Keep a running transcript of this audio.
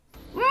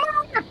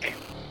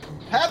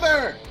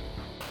Heather!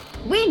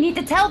 We need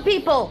to tell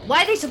people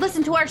why they should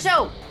listen to our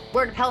show,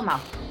 Word of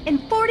Hellmouth, in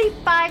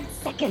 45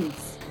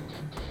 seconds.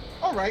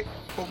 All right.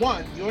 For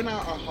one, you and I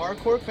are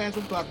hardcore fans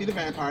of Buffy the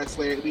Vampire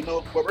Slayer. We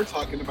know what we're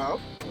talking about.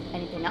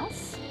 Anything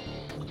else?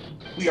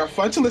 We are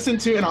fun to listen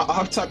to, and our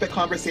off-topic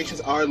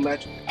conversations are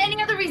legend.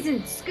 Any other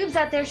reason Scoobs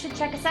out there should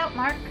check us out,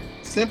 Mark?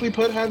 Simply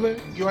put, Heather,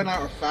 you and I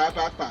are 5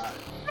 by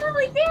 5.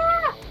 Oh,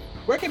 yeah!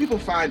 Where can people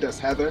find us,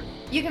 Heather?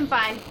 You can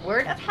find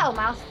Word of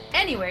Hellmouth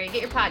anywhere you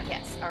get your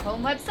podcasts. Our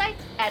home website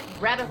at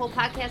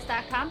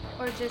rabbitholepodcast.com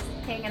or just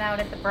hanging out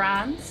at the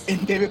Bronze.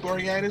 And David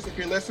Boreanaz, if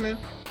you're listening,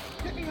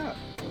 hit me up.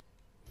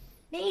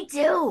 Me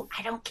too.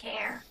 I don't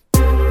care.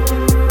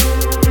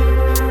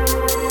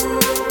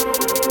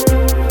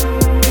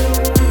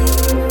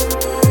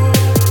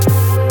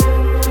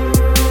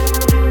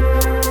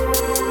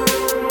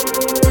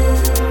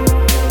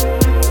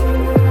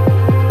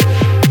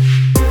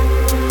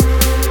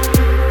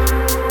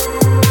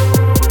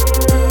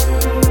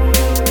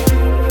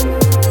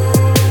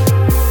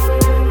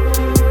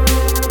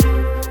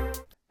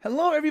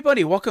 Hello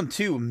everybody, welcome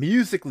to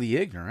Musically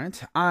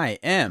Ignorant. I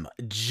am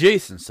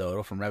Jason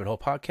Soto from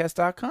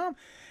rabbitholepodcast.com,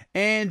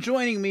 and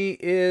joining me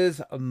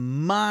is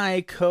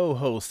my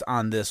co-host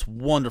on this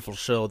wonderful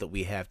show that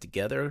we have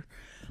together,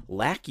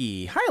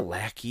 Lackey. Hi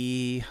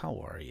Lackey,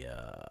 how are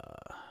ya?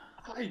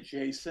 Hi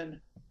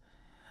Jason.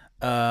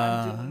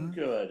 I'm doing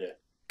good.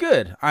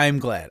 Good, I am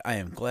glad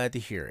to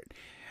hear it.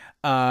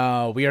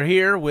 We are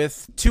here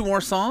with two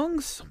more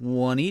songs,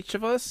 one each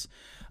of us.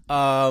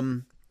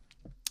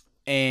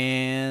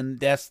 And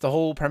that's the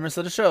whole premise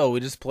of the show. We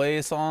just play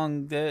a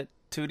song to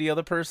the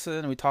other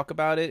person, we talk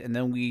about it, and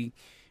then we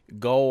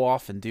go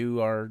off and do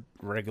our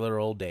regular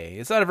old day.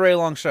 It's not a very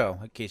long show,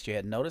 in case you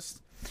hadn't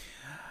noticed.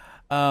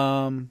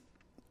 For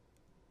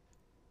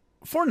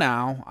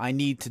now, I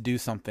need to do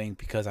something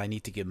because I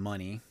need to get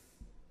money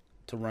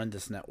to run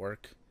this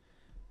network.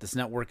 This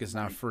network is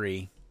not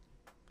free.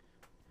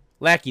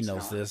 Lackey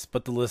knows this,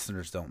 but the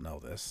listeners don't know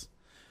this.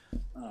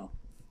 Oh.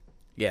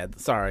 Yeah,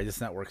 sorry, this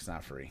network's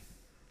not free.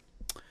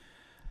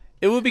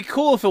 It would be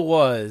cool if it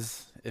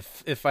was,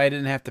 if I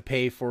didn't have to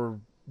pay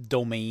for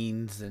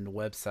domains and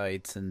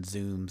websites and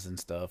Zooms and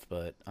stuff,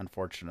 but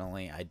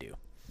unfortunately I do.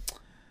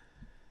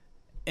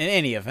 In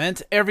any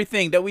event,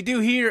 everything that we do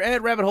here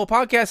at Rabbit Hole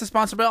Podcast is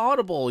sponsored by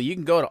Audible. You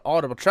can go to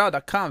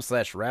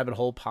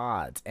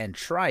audibletrial.com/rabbitholepods and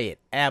try it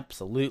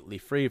absolutely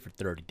free for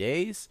 30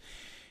 days.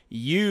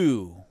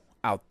 You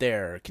out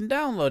there can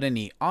download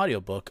any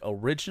audiobook,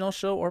 original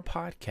show, or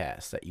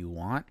podcast that you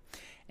want.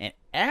 And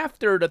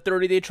after the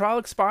 30-day trial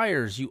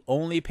expires, you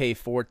only pay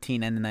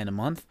 $14.99 a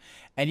month,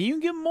 and you can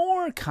get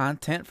more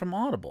content from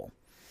Audible.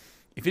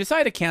 If you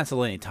decide to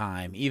cancel any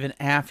time, even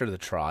after the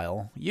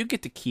trial, you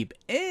get to keep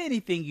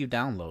anything you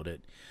downloaded.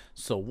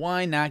 So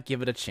why not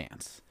give it a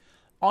chance?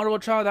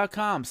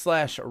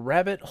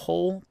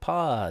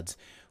 audibletrial.com/rabbitholepods.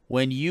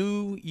 When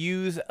you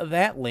use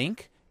that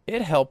link,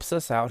 it helps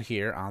us out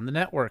here on the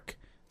network.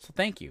 So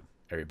thank you,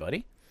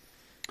 everybody.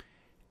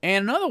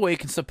 And another way you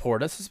can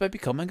support us is by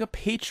becoming a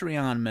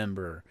Patreon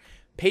member.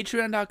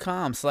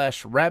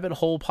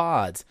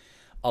 Patreon.com/rabbitholepods.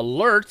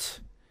 Alert,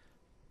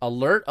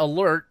 alert,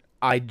 alert.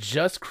 I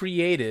just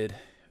created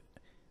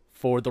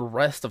for the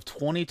rest of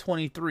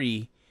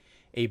 2023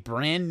 a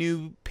brand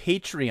new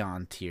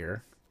Patreon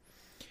tier.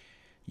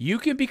 You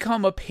can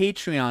become a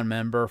Patreon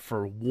member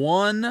for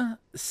 $1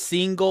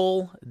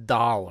 single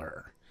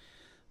dollar.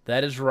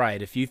 That is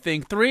right. If you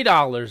think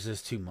 $3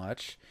 is too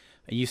much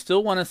and you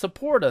still want to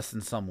support us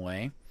in some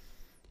way,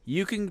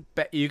 you can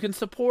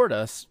support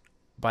us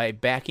by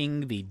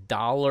backing the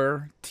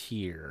dollar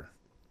tier.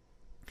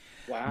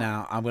 Wow.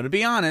 Now, I'm going to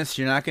be honest,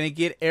 you're not going to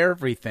get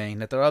everything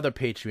that the other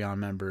Patreon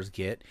members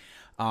get,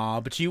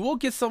 but you will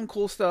get some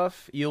cool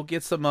stuff. You'll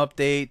get some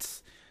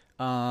updates.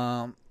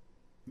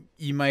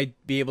 You might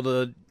be able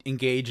to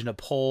engage in a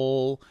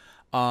poll.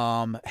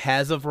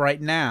 As of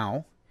right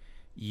now,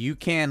 you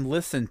can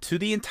listen to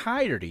the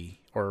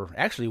entirety, or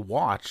actually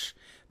watch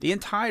the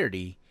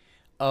entirety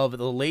of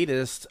the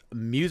latest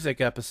music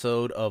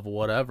episode of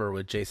Whatever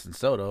with Jason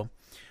Soto,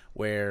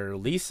 where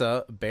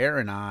Lisa, Bear,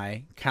 and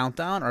I count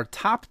down our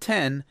top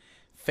 10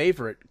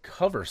 favorite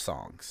cover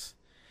songs.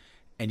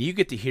 And you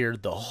get to hear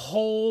the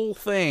whole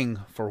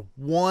thing for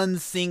 $1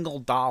 single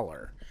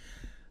dollar.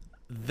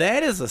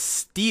 That is a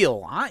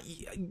steal.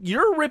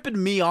 You're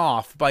ripping me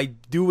off by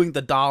doing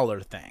the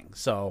dollar thing.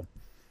 So,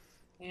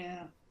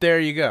 Yeah.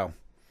 there you go.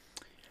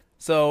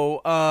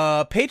 So,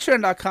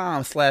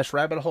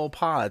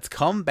 patreon.com/rabbitholepods.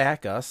 Come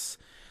back us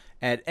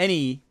at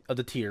any of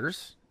the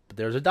tiers. But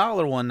there's a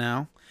dollar one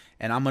now.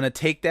 And I'm going to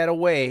take that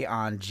away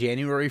on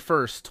January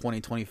 1st,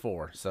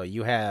 2024. So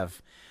you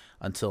have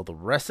until the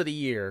rest of the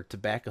year to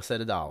back us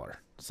at $1.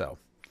 So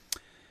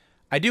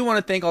I do want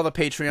to thank all the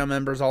Patreon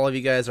members. All of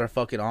you guys are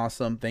fucking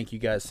awesome. Thank you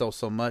guys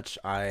so much.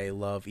 I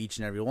love each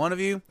and every one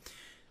of you.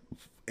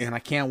 And I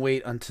can't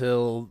wait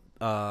until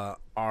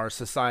our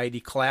society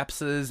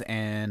collapses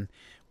and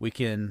we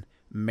can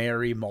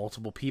marry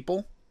multiple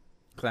people,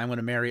 because I'm going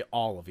to marry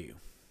all of you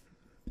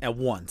at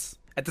once,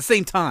 at the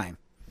same time.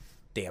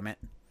 Damn it.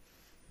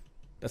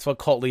 That's what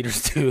cult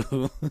leaders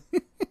do.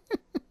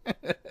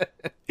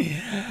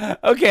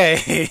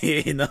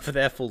 Okay, enough of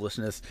that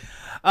foolishness.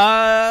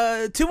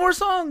 2 more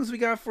songs we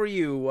got for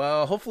you.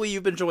 Hopefully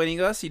you've been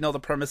joining us. You know the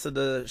premise of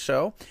the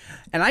show.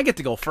 And I get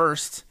to go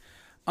first.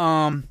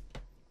 I'm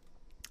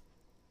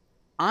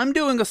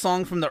doing a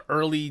song from the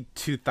early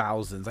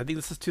 2000s. I think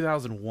this is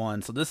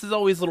 2001. So this is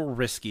always a little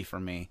risky for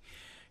me.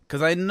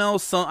 Because I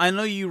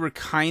know you were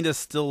kind of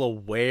still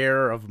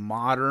aware of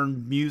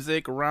modern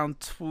music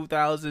around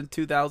 2000,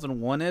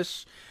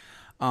 2001-ish.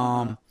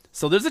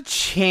 So there's a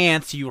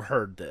chance you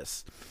heard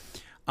this.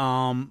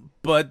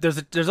 But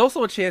there's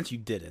also a chance you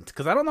didn't.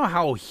 Because I don't know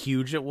how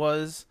huge it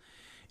was.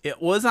 It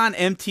was on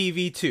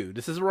MTV too.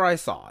 This is where I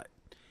saw it.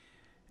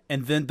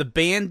 And then the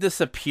band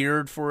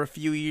disappeared for a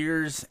few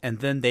years. And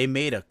then they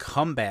made a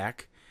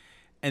comeback.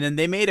 And then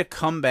they made a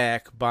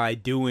comeback by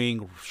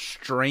doing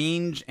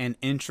strange and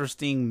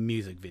interesting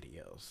music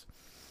videos.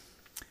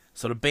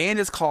 So the band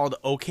is called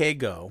OK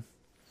Go.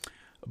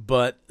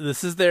 But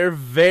this is their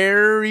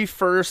very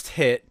first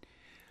hit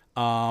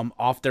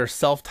off their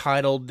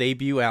self-titled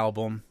debut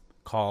album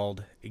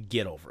called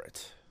Get Over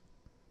It.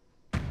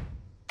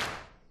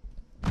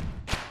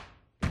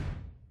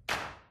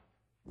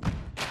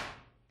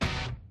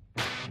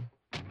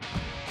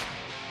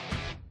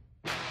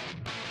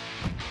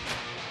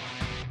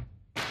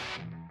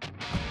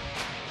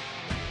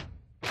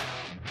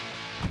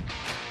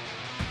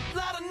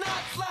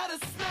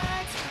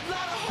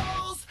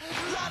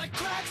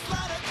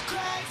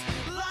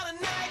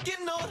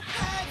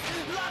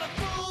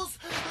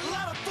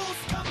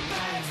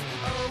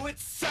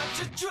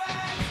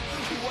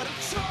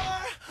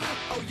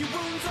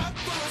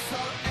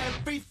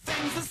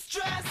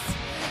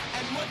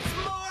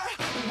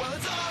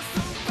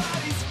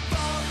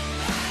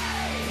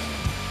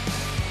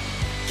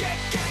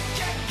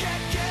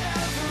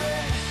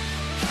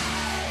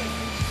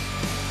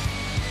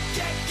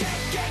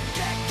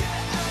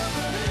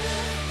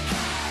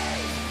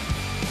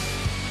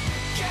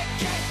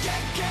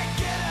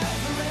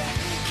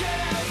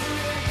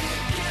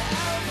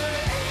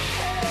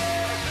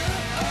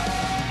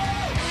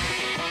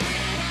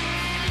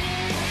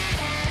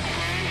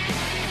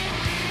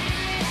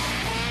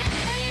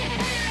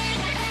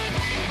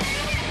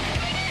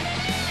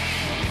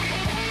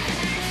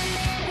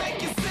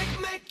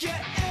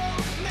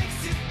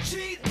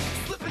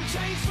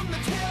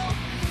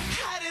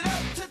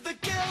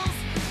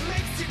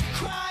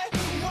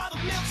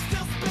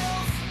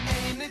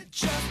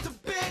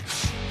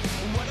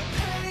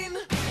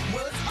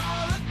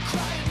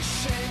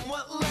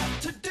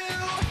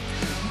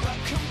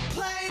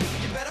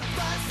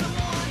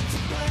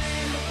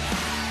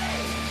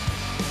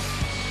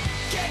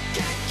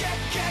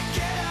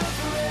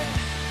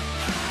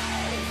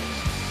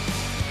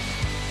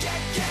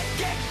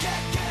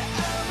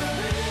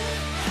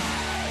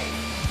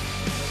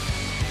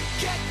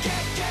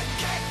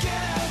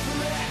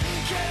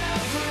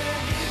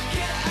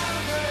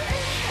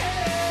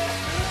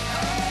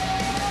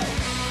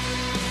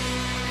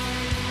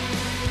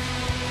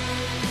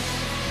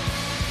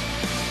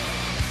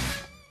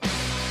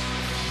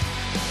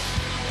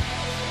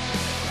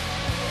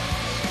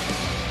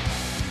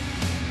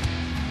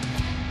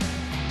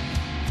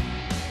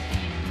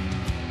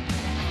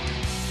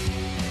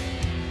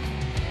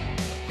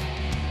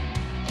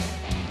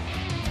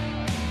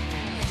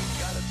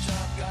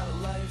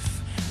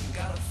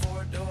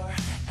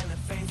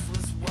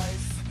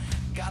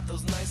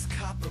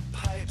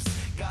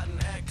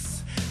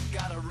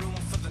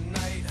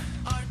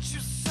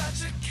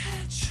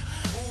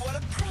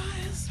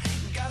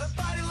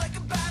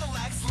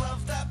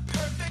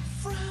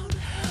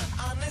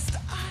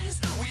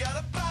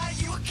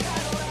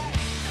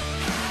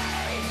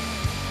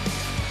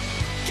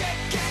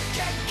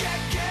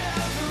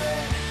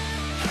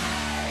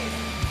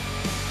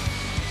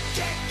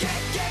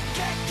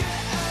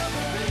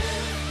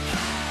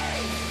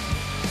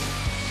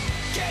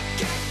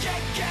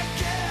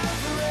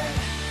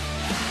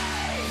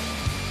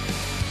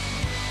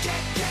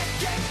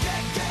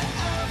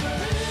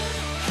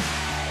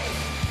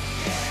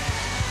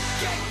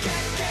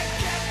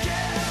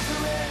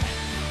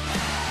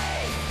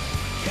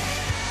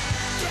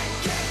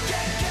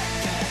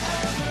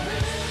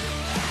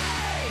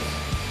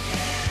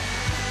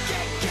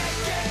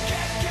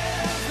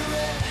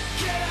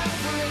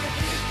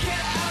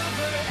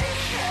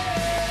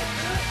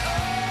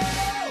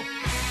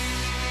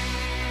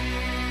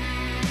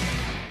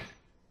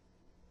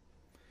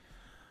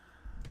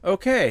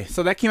 Okay,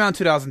 so that came out in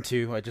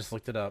 2002. I just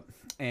looked it up.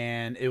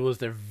 And it was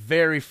their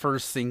very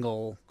first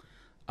single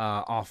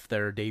off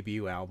their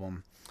debut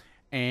album.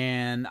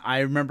 And I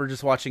remember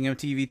just watching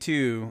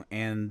MTV2,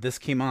 and this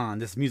came on.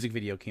 This music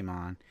video came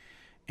on.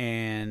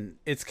 And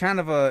it's kind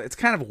of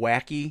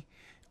wacky.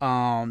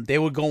 They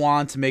would go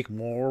on to make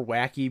more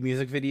wacky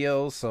music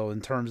videos. So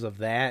in terms of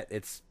that,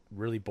 it's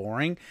really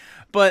boring.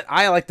 But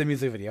I liked the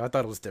music video. I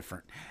thought it was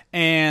different.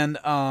 And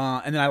then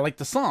I liked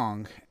the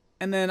song.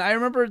 And then I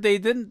remember they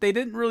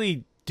didn't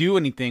really do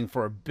anything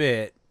for a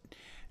bit,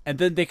 and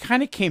then they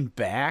kind of came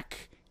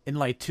back in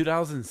like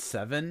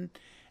 2007,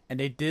 and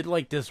they did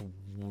like this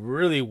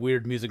really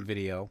weird music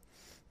video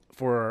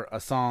for a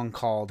song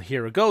called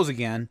 "Here It Goes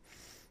Again,"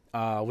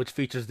 which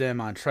features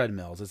them on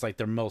treadmills. It's like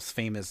their most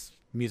famous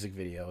music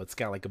video. It's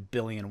got like 1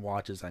 billion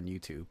watches on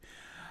YouTube.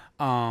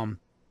 And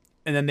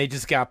then they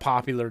just got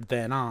popular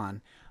then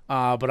on.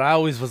 But I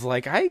always was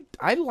like, I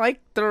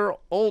liked their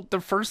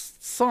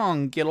first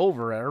song, "Get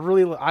Over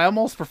It." I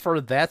almost prefer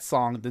that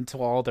song than to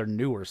all their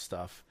newer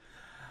stuff.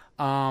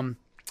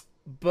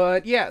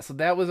 But yeah, so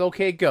that was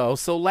OK Go.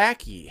 So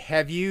Lackey,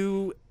 have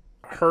you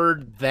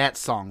heard that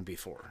song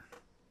before?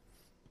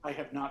 I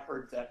have not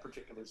heard that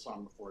particular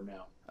song before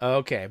now.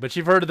 Okay, but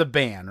you've heard of the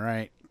band,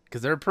 right?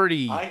 Because they're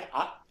pretty.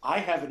 I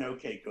have an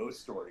OK Go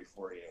story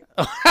for you.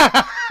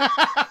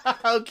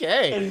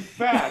 Okay. In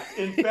fact,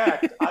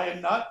 I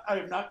am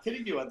not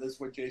kidding you on this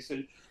one,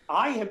 Jason.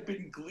 I have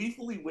been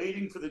gleefully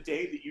waiting for the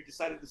day that you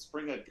decided to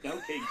spring an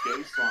OK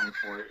Go song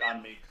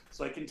on me,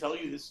 so I can tell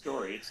you this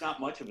story. It's not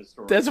much of a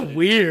story. That's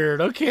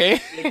weird. Okay.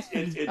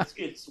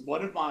 It's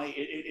one of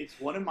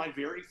my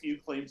very few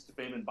claims to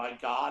fame, and by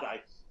God,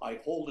 I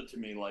hold it to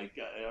me like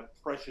a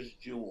precious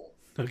jewel.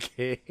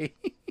 Okay.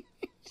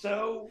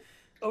 So,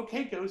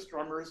 OK Go's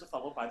drummer is a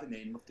fellow by the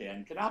name of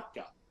Dan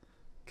Konopka.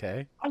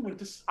 Okay. I went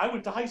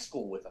to high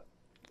school with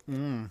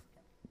him.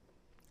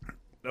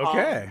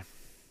 Okay.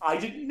 I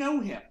didn't know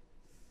him.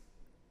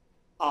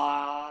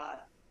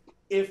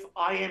 If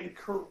I am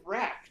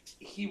correct,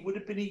 he would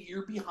have been a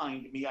year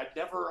behind me. I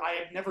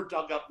had never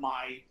dug up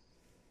my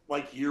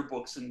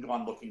yearbooks and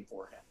gone looking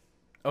for him.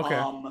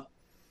 Okay.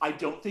 I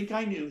don't think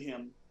I knew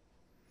him.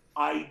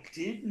 I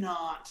did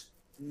not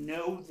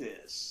know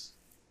this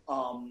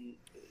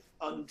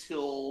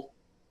until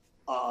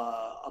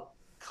a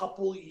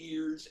couple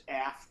years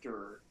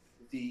after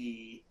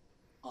the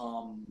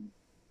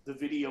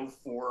video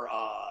for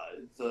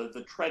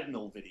the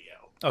treadmill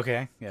video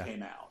Okay. Yeah.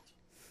 came out,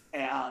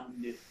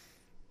 and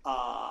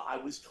I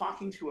was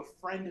talking to a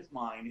friend of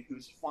mine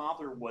whose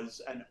father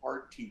was an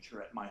art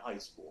teacher at my high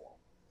school,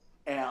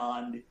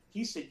 and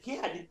he said,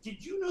 "Yeah,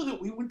 did you know that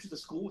we went to the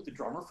school with the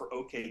drummer for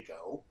OK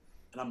Go?"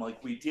 And I'm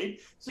like, "We did?"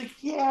 It's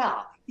like,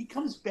 "Yeah, he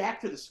comes back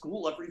to the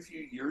school every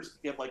few years to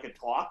give like a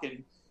talk,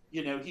 and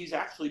he's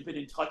actually been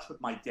in touch with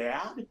my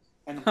dad."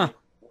 And I'm like,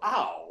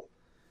 "Wow."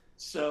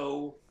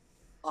 So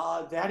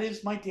that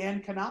is my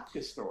Dan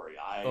Konopka story.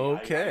 I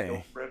don't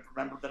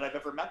remember that I've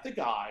ever met the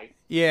guy.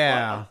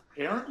 Yeah.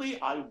 But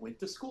apparently, I went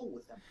to school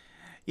with him.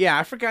 Yeah,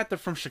 I forgot they're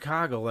from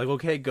Chicago. Like,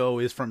 OK Go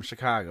is from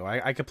Chicago.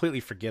 I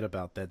completely forget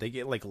about that. They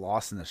get like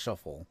lost in the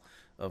shuffle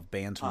of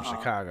bands from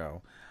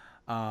Chicago.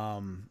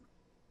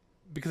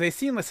 Because they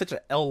seem like such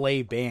a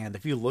LA band.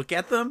 If you look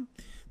at them,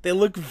 they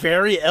look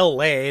very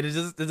LA.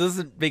 It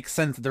doesn't make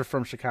sense that they're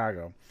from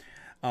Chicago.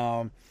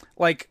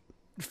 Like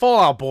Fall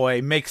Out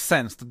Boy makes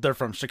sense that they're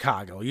from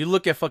Chicago. You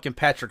look at fucking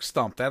Patrick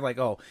Stump, they're like,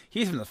 oh,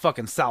 he's from the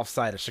fucking south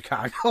side of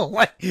Chicago.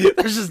 Like,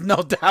 there's just no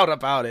doubt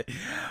about it.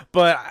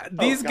 But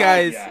these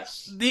guys,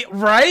 yes.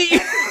 Right?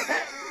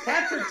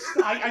 Patrick,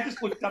 I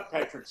just looked up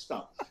Patrick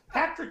Stump.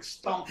 Patrick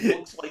Stump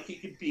looks like he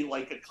could be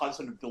like a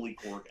cousin of Billy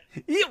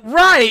Corgan. Yeah,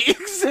 right,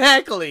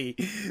 exactly.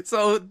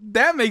 So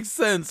that makes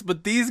sense.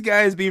 But these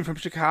guys being from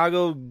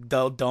Chicago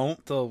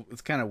don't, so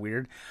it's kind of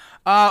weird.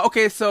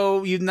 Okay,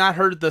 so you've not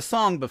heard the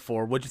song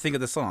before. What'd you think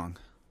of the song?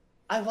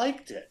 I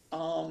liked it.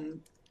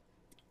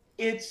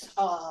 It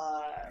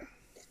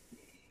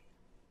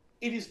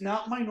is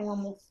not my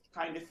normal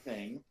kind of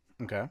thing.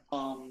 Okay.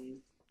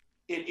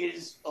 It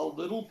is a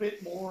little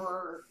bit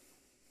more.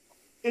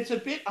 It's a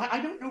bit.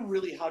 I don't know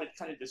really how to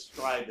kind of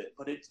describe it,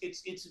 but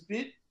it's a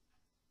bit.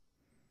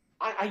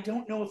 I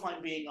don't know if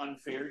I'm being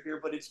unfair here,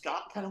 but it's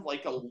got kind of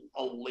like a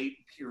late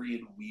period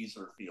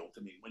Weezer feel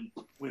to me.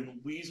 When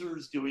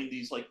Weezer's doing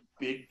these like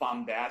big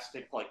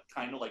bombastic, like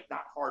kind of like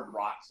not hard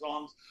rock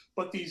songs,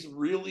 but these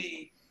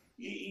really,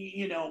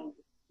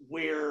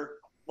 where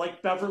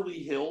like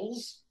Beverly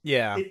Hills.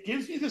 Yeah. It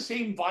gives me the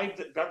same vibe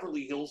that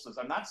Beverly Hills does.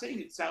 I'm not saying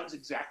it sounds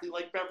exactly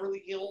like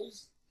Beverly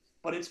Hills,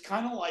 but it's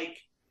kind of like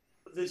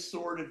this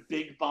sort of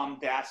big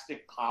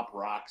bombastic pop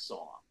rock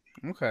song.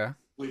 Okay.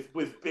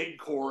 With big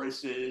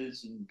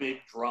choruses and big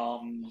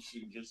drums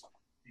and just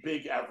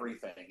big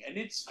everything. And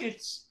it's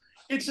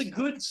a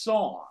good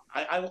song.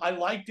 I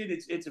liked it.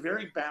 It's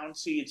very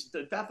bouncy. It's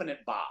a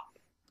definite bop.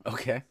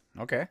 Okay.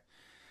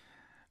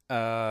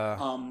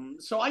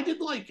 So I did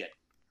like it.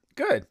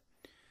 Good.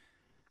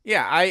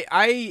 Yeah,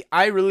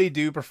 I really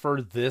do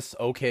prefer this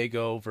OK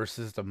Go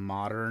versus the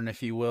modern,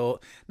 if you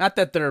will. Not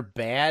that they're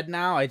bad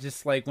now. I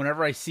just like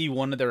whenever I see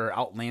one of their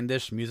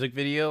outlandish music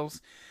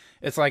videos,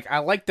 it's like I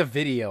like the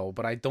video,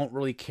 but I don't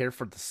really care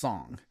for the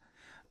song.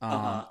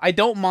 I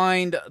don't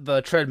mind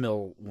the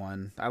treadmill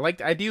one.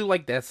 I do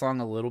like that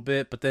song a little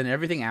bit, but then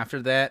everything after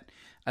that,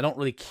 I don't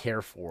really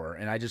care for,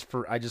 and I just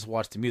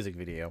watch the music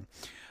video.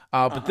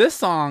 But this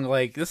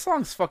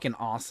song's fucking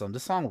awesome.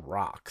 This song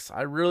rocks.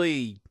 I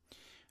really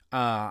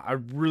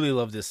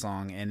love this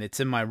song, and it's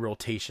in my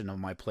rotation of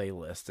my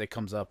playlist. It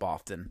comes up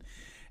often,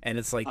 and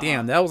it's like,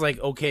 damn, that was like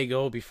OK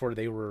Go before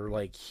they were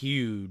like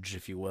huge,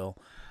 if you will.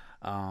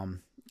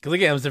 Because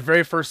again, it was their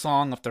very first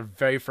song off their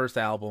very first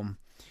album.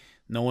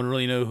 No one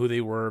really knew who they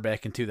were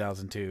back in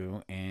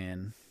 2002,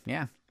 and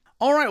yeah.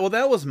 All right, well,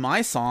 that was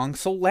my song.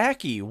 So,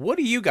 Lackey, what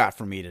do you got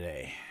for me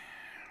today?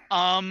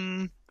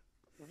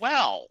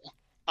 Well,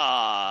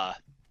 I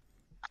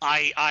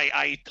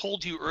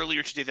told you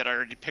earlier today that I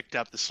already picked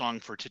up the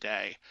song for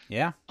today.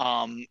 Yeah.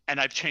 And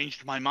I've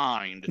changed my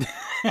mind.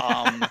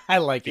 I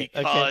like it.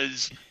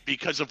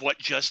 Because of what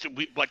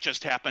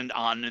just happened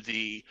on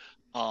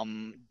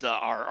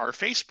our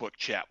Facebook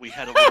chat. We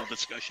had a little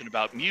discussion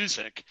about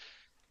music,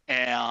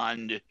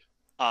 and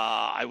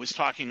I was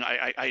talking.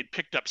 I had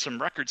picked up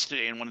some records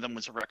today, and one of them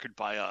was a record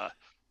by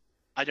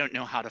I don't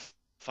know how to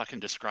fucking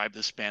describe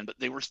this band, but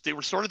they were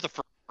sort of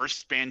the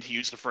first band to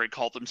use the phrase,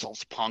 called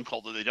themselves punk,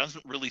 although they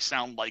doesn't really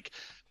sound like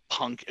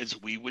punk as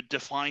we would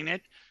define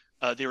it.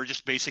 They were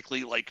just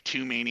basically like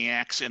two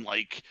maniacs and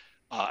like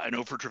an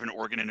overdriven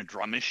organ and a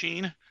drum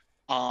machine.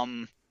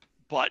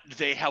 But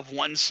they have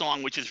one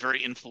song which is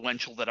very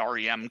influential that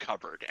REM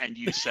covered, and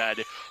you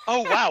said,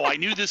 "Oh wow, I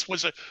knew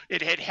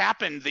it had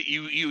happened that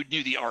you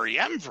knew the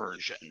REM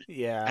version."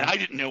 Yeah. And I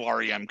didn't know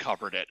REM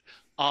covered it.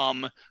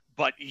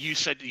 But you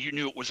said you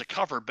knew it was a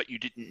cover, but you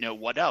didn't know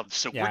what of.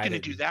 So we're going to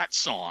do that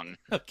song.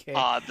 Okay.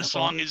 The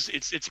song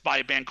it's by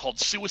a band called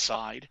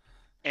Suicide,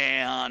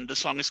 and the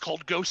song is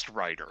called Ghost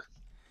Rider.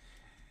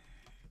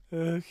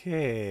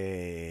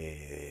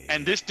 Okay.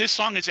 And this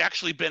song has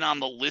actually been on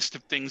the list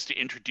of things to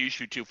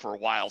introduce you to for a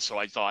while, so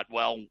I thought,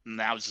 well,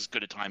 now's as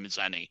good a time as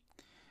any.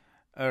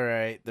 All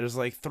right. There's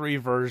like 3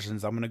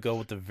 versions. I'm going to go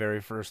with the very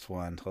first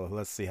one. So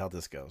let's see how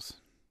this goes.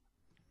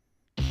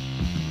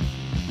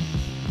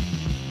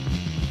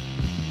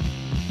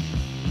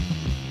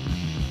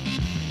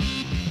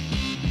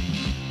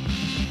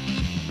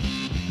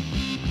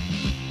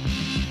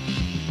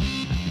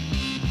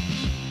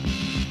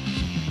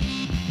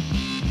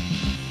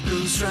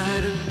 Ghost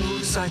Rider,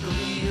 motorcycle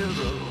hero.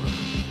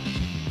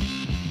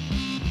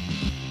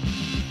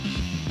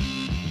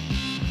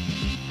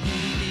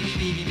 Baby,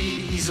 baby,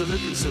 baby, he's a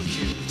looking so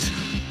cute.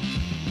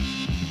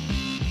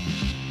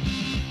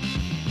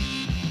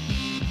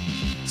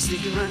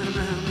 Sneaking round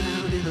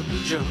in a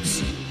blue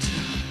jumpsuit.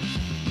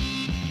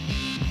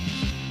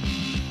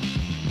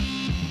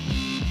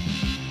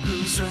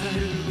 Ghost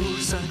Rider,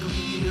 motorcycle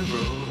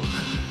hero.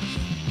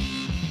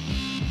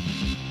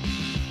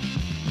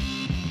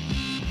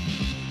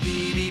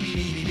 Baby,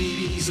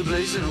 he's a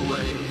blazing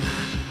away.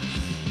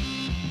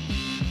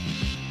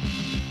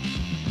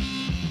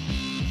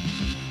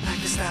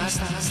 Like the stars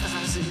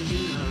in the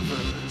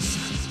universe.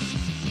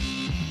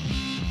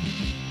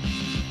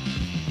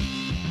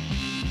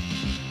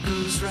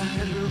 Ghost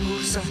Rider,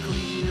 motorcycle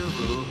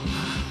hero.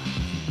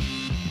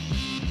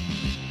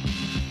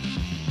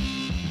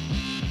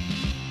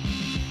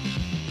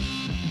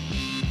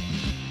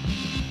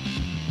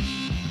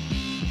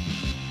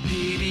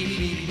 Baby,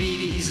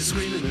 he's a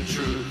screaming the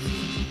truth.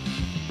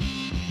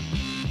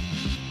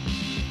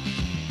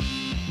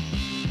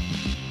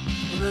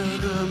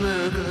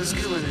 America's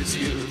killing its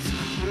youth.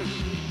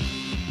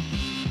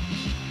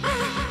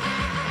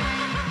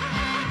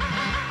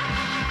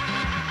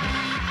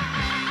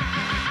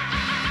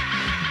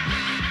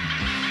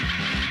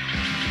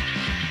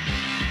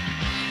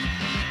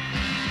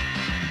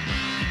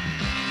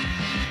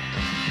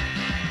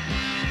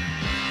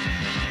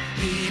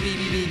 Baby,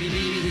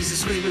 he's a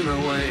screaming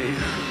away.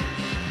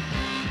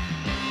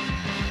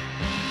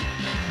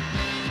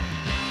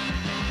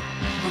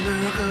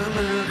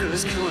 America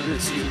is killing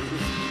its youth.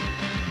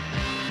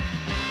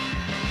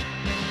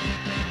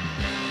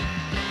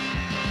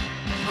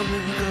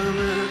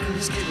 America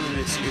is killing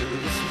its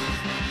youth.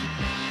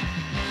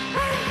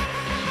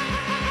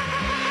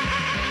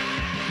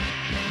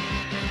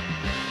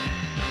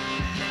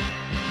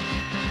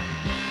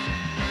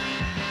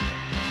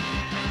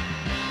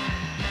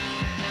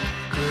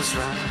 Ghost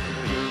Rider.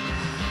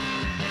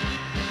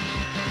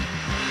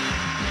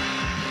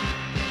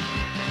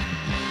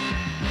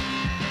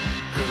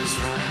 Ghost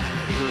Rider.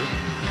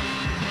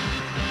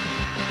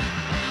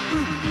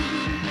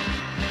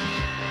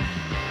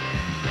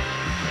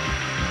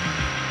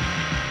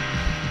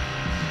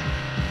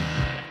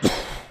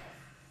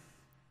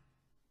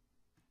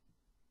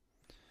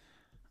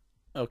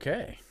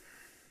 Okay.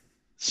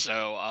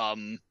 So,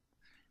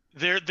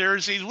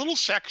 there's a little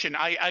section.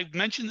 I've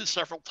mentioned this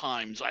several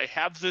times. I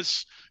have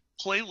this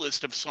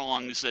playlist of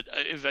songs that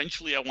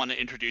eventually I want to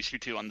introduce you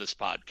to on this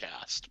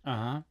podcast.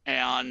 Uh-huh.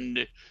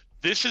 And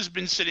this has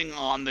been sitting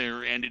on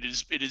there, and it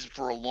is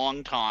for a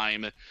long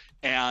time.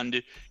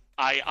 And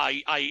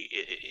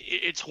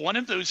it's one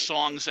of those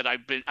songs that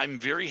I'm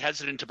very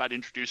hesitant about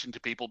introducing to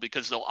people,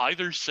 because they'll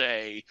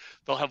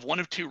have one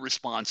of two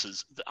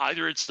responses.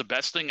 Either it's the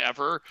best thing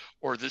ever,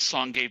 or this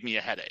song gave me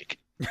a headache.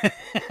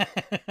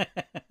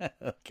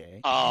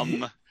 Okay.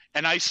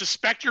 And I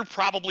suspect you're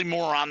probably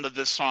more on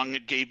this song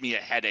 "It Gave Me a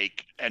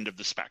Headache" end of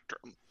the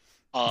spectrum.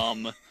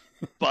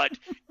 But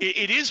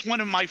it is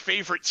one of my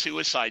favorite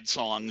Suicide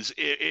songs.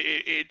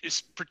 It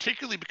is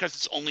particularly because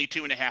it's only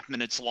 2.5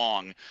 minutes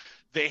long.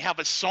 they have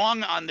a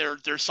song on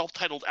their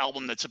self-titled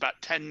album that's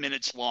about 10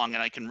 minutes long,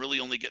 and I can really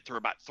only get through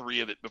about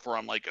 3 of it before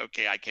I'm like,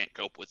 okay, I can't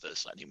cope with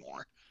this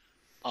anymore.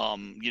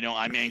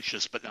 I'm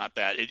anxious, but not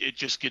bad. It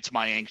just gets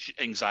my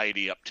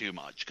anxiety up too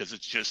much because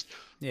it's just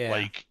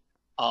like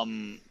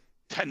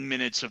 10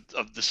 minutes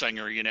of the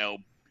singer,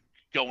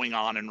 going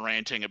on and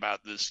ranting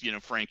about this,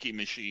 Frankie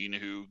machine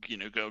who,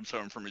 goes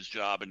home from his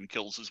job and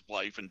kills his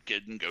wife and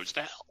kid and goes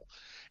to hell.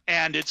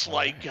 And it's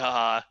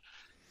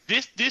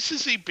this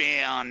is a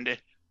band.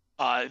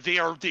 They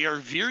are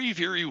very,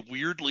 very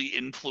weirdly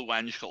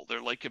influential.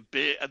 They're like a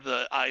bit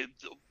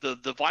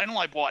the vinyl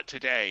I bought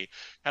today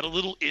had a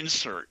little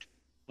insert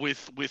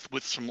with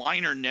some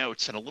liner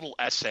notes and a little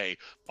essay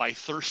by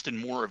Thurston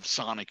Moore of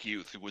Sonic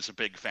Youth, who was a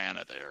big fan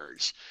of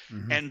theirs,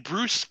 and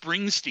Bruce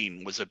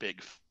Springsteen was a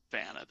big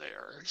fan of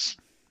theirs,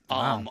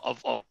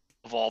 of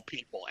all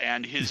people.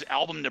 And his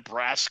album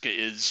Nebraska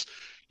is.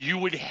 You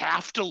would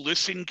have to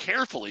listen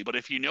carefully, but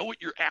if you know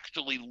what you're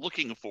actually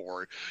looking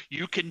for,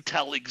 you can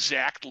tell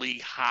exactly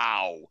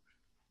how,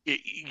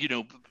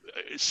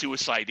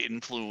 suicide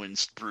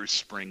influenced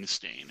Bruce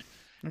Springsteen.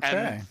 Okay.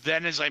 And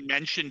then, as I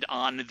mentioned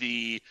on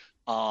the,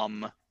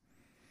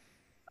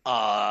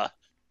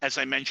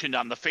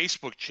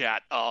 Facebook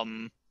chat,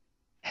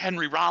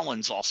 Henry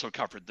Rollins also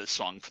covered this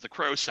song for the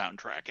Crow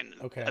soundtrack, and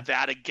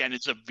that again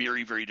is a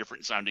very, very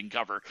different sounding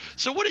cover.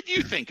 So, what did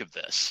you think of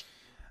this?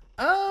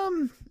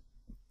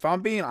 If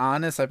I'm being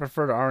honest, I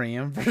prefer the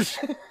REM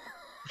version.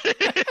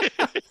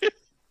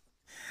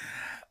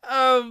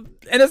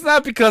 And it's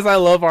not because I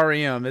love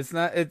REM. It's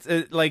not. It's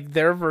like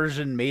their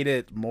version made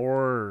it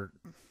more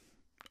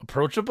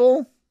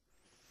approachable.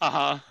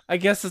 I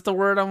guess is the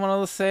word I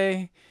want to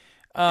say.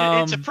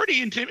 It's a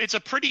pretty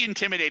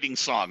intimidating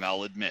song,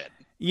 I'll admit.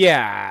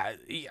 Yeah.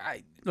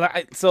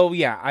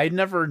 I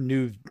never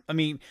knew. I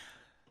mean,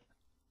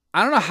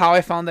 I don't know how I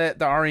found the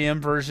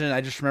REM version.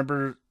 I just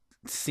remember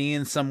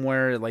seeing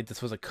somewhere like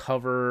this was a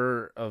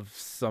cover of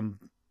some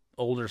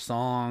older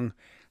song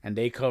and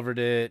they covered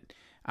it.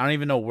 I don't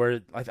even know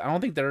where. I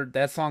don't think their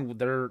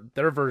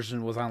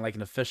version was on like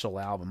an official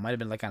album. Might have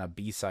been like on a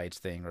B-sides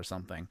thing or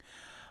something.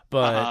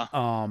 But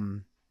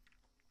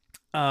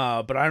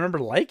but I remember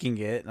liking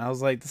it, and I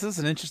was like, this is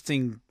an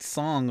interesting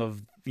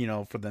song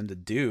for them to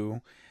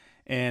do.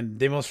 And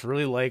they must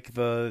really like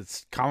the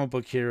comic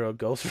book hero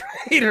Ghost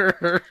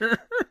Rider.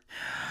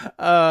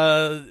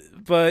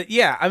 But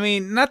yeah, I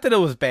mean, not that it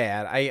was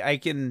bad. I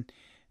can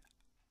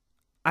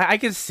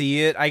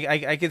see it.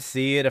 I could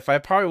see it. If I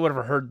probably would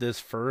have heard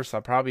this first, I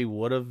probably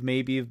would have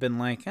maybe have been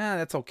like,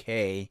 that's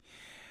okay.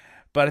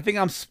 But I think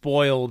I'm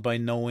spoiled by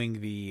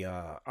knowing the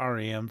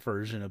REM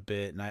version a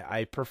bit, and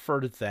I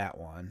preferred that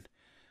one.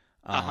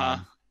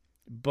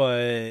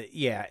 But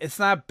yeah, it's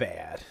not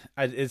bad.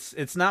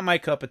 It's not my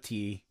cup of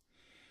tea.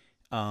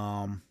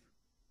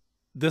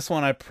 This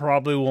one I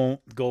probably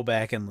won't go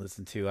back and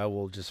listen to. I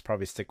will just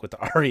probably stick with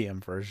the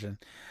REM version.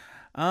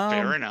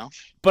 Fair enough.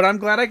 But I'm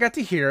glad I got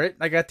to hear it.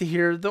 I got to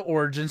hear the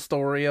origin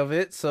story of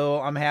it,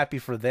 so I'm happy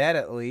for that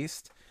at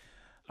least.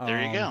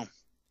 There you go.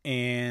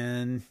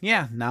 And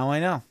yeah, now I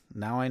know.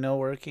 Now I know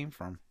where it came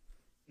from.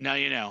 Now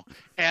you know.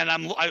 And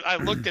I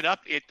looked it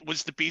up. It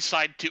was the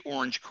B-side to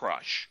Orange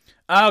Crush.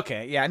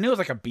 Okay, yeah, I knew it was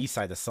like a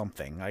B-side to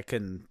something. I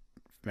couldn't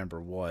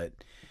remember what.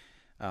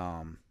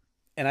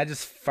 And I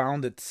just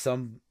found it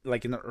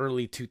like in the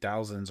early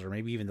 2000s or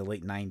maybe even the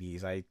late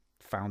 90s. I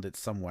found it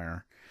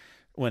somewhere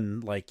when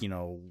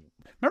remember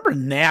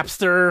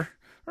Napster?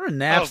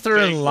 Remember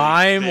Napster and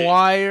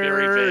LimeWire?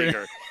 Very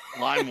vague.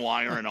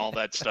 LimeWire and all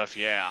that stuff,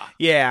 yeah.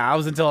 Yeah, I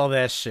was into all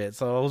that shit.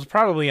 So it was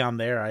probably on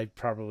there. I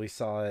probably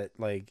saw it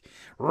like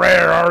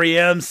rare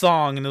REM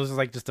song, and it was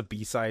like just a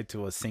B-side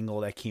to a single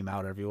that came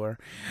out everywhere.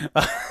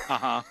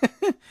 One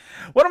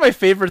of my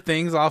favorite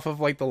things off of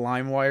like the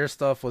LimeWire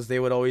stuff was they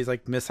would always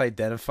like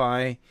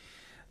misidentify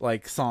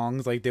like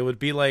songs. Like they would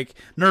be like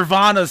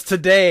Nirvana's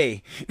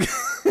Today.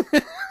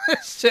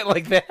 Shit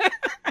like that.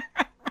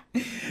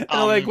 And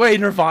I'm like, wait,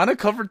 Nirvana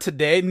covered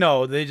Today?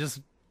 No, they just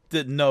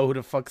didn't know who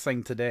the fuck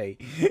sang Today.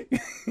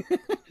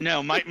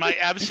 No, my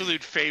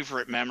absolute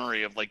favorite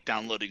memory of like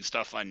downloading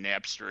stuff on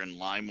Napster and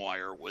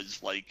LimeWire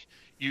was like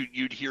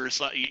you'd hear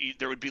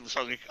there would be a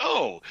song like,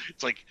 oh,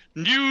 it's like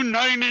new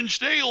Nine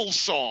Inch Nails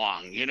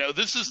song.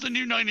 This is the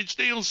new Nine Inch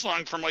Nails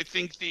song from I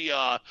think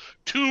the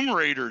Tomb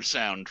Raider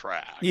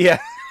soundtrack. Yeah.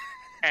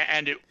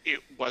 And it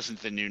wasn't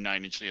the new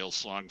Nine Inch Nails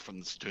song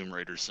from the Tomb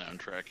Raider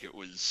soundtrack. It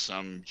was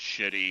some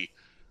shitty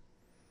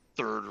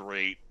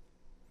third-rate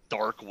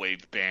dark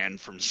wave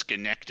band from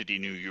Schenectady,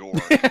 New York.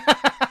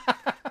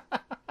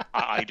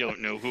 I don't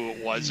know who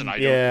it was, and I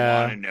don't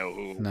want to know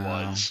who it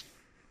was.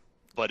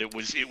 But it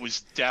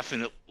was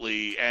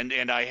definitely,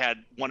 and I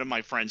had one of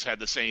my friends had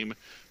the same.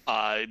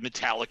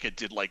 Metallica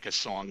did like a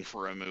song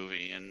for a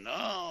movie, and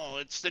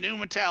it's the new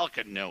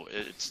Metallica. No,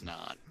 it's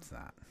not. It's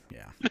not.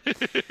 Yeah.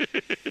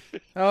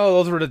 Oh,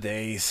 those were the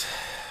days.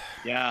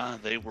 Yeah,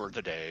 they were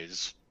the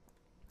days.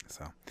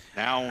 So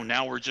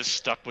now we're just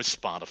stuck with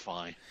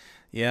Spotify.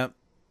 Yep.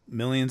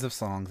 Millions of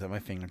songs at my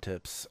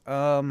fingertips.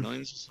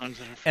 Millions of songs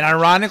that are And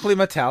ironically,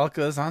 Metallica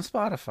is on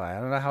Spotify.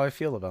 I don't know how I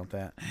feel about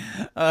that.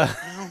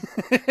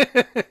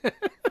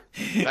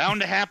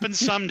 bound to happen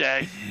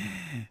someday.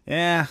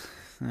 Yeah.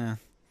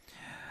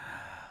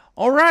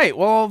 All right.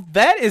 Well,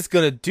 that is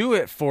going to do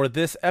it for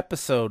this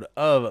episode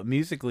of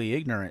Musically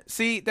Ignorant.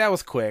 See, that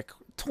was quick.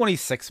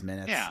 26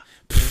 minutes. Yeah.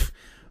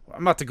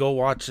 I'm about to go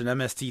watch an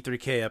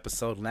MST3K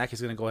episode. Lackey's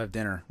going to go have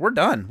dinner. We're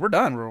done. We're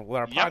done with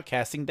our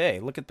podcasting day.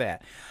 Look at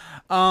that.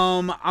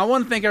 I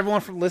want to thank everyone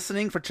for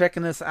listening, for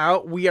checking us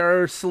out. We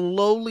are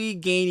slowly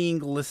gaining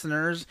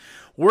listeners.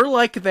 We're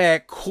like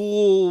that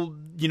cool,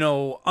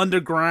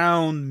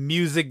 underground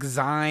music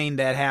zine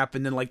that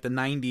happened in like the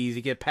 90s.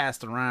 You get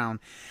passed around.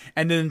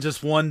 And then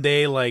just one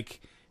day, like,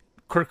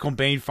 Kurt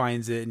Cobain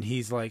finds it and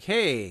he's like,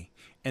 hey.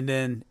 And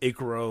then it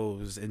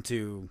grows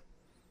into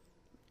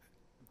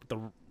the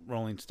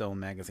Rolling Stone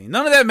magazine.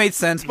 None of that made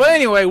sense, but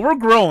anyway, we're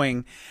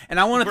growing, and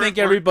I want to thank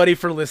everybody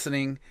for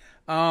listening.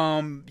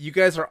 You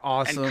guys are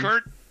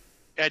awesome.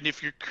 And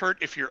if you're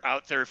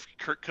out there, if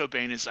Kurt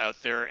Cobain is out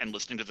there and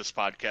listening to this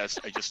podcast,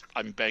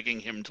 I'm begging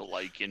him to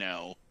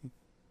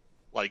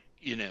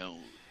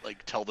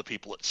tell the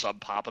people at Sub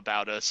Pop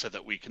about us so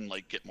that we can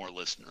get more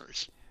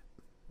listeners.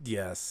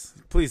 Yes,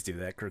 please do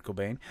that, Kurt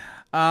Cobain.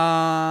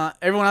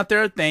 Everyone out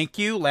there, thank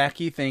you.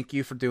 Lackey, thank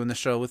you for doing the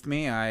show with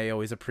me. I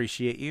always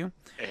appreciate you.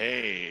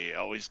 Hey,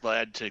 always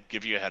glad to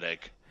give you a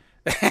headache.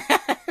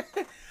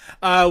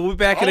 We'll be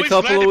back in a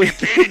couple of weeks.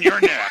 Pain in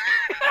your neck.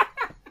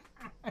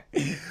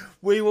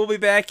 We will be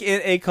back in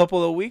a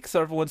couple of weeks,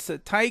 so everyone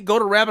sit tight. Go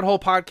to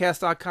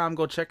rabbitholepodcast.com.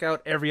 Go check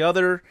out every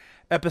other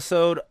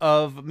episode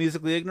of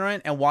Musically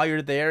Ignorant, and while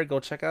you're there, go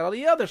check out all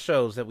the other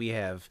shows that we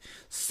have.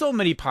 So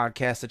many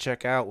podcasts to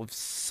check out with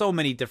so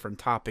many different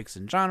topics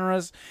and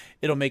genres.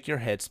 It'll make your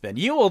head spin.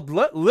 You will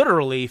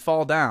literally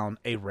fall down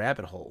a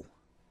rabbit hole.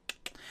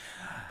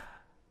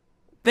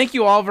 Thank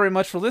you all very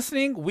much for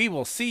listening. We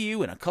will see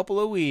you in a couple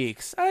of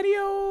weeks.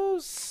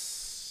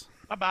 Adios.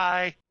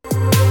 Bye-bye.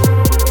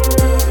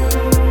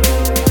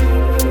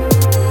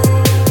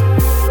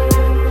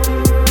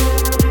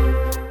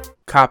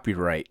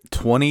 Copyright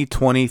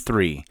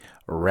 2023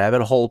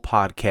 Rabbit Hole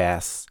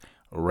Podcasts,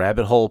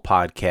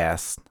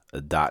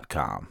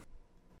 rabbitholepodcasts.com.